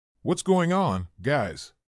What's going on,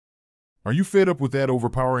 guys? Are you fed up with that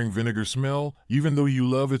overpowering vinegar smell, even though you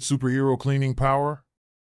love its superhero cleaning power?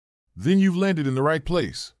 Then you've landed in the right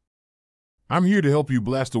place. I'm here to help you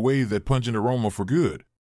blast away that pungent aroma for good.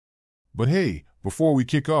 But hey, before we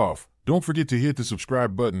kick off, don't forget to hit the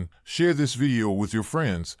subscribe button, share this video with your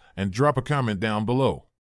friends, and drop a comment down below.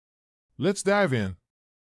 Let's dive in.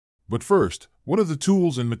 But first, what are the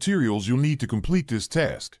tools and materials you'll need to complete this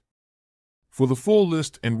task? For the full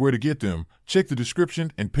list and where to get them, check the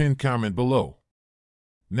description and pinned comment below.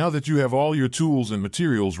 Now that you have all your tools and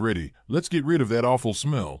materials ready, let's get rid of that awful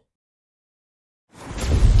smell.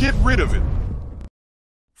 Get rid of it!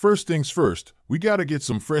 First things first, we gotta get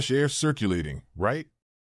some fresh air circulating, right?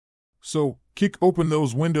 So, kick open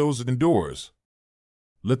those windows and doors.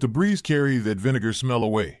 Let the breeze carry that vinegar smell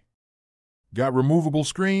away. Got removable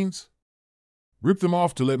screens? Rip them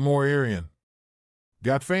off to let more air in.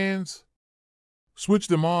 Got fans? Switch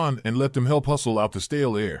them on and let them help hustle out the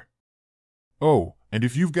stale air. Oh, and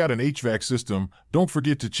if you've got an HVAC system, don't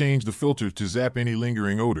forget to change the filter to zap any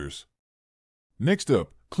lingering odors. Next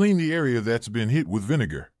up, clean the area that's been hit with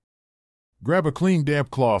vinegar. Grab a clean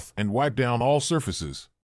damp cloth and wipe down all surfaces.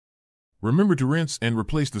 Remember to rinse and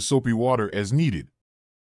replace the soapy water as needed.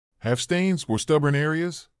 Have stains or stubborn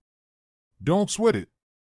areas? Don't sweat it.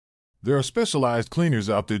 There are specialized cleaners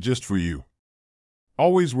out there just for you.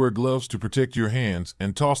 Always wear gloves to protect your hands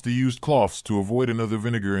and toss the used cloths to avoid another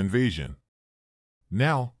vinegar invasion.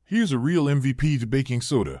 Now, here's a real MVP to baking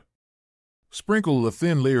soda. Sprinkle a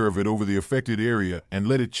thin layer of it over the affected area and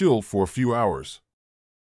let it chill for a few hours.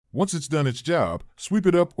 Once it's done its job, sweep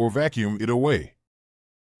it up or vacuum it away.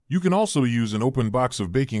 You can also use an open box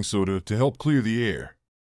of baking soda to help clear the air.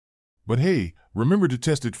 But hey, remember to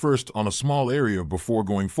test it first on a small area before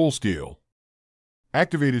going full scale.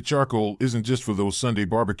 Activated charcoal isn't just for those Sunday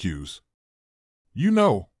barbecues. You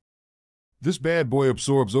know, this bad boy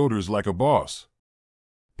absorbs odors like a boss.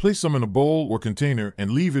 Place some in a bowl or container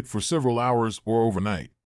and leave it for several hours or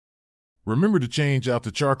overnight. Remember to change out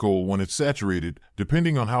the charcoal when it's saturated,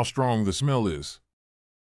 depending on how strong the smell is.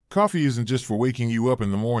 Coffee isn't just for waking you up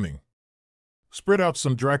in the morning. Spread out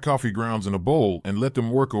some dry coffee grounds in a bowl and let them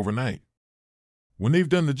work overnight. When they've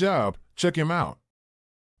done the job, check them out.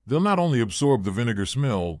 They'll not only absorb the vinegar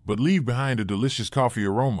smell, but leave behind a delicious coffee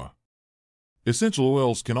aroma. Essential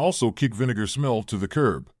oils can also kick vinegar smell to the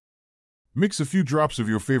curb. Mix a few drops of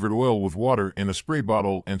your favorite oil with water in a spray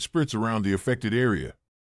bottle and spritz around the affected area.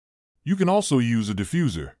 You can also use a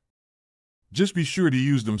diffuser. Just be sure to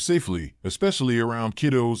use them safely, especially around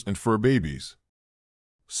kiddos and fur babies.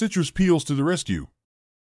 Citrus peels to the rescue.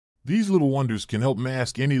 These little wonders can help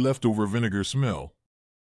mask any leftover vinegar smell.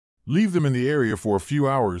 Leave them in the area for a few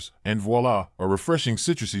hours, and voila, a refreshing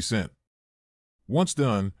citrusy scent. Once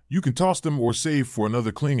done, you can toss them or save for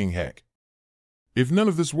another cleaning hack. If none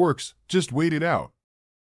of this works, just wait it out.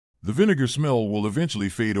 The vinegar smell will eventually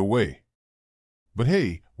fade away. But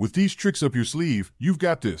hey, with these tricks up your sleeve, you've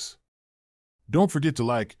got this. Don't forget to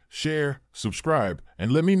like, share, subscribe,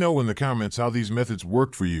 and let me know in the comments how these methods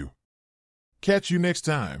worked for you. Catch you next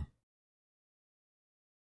time.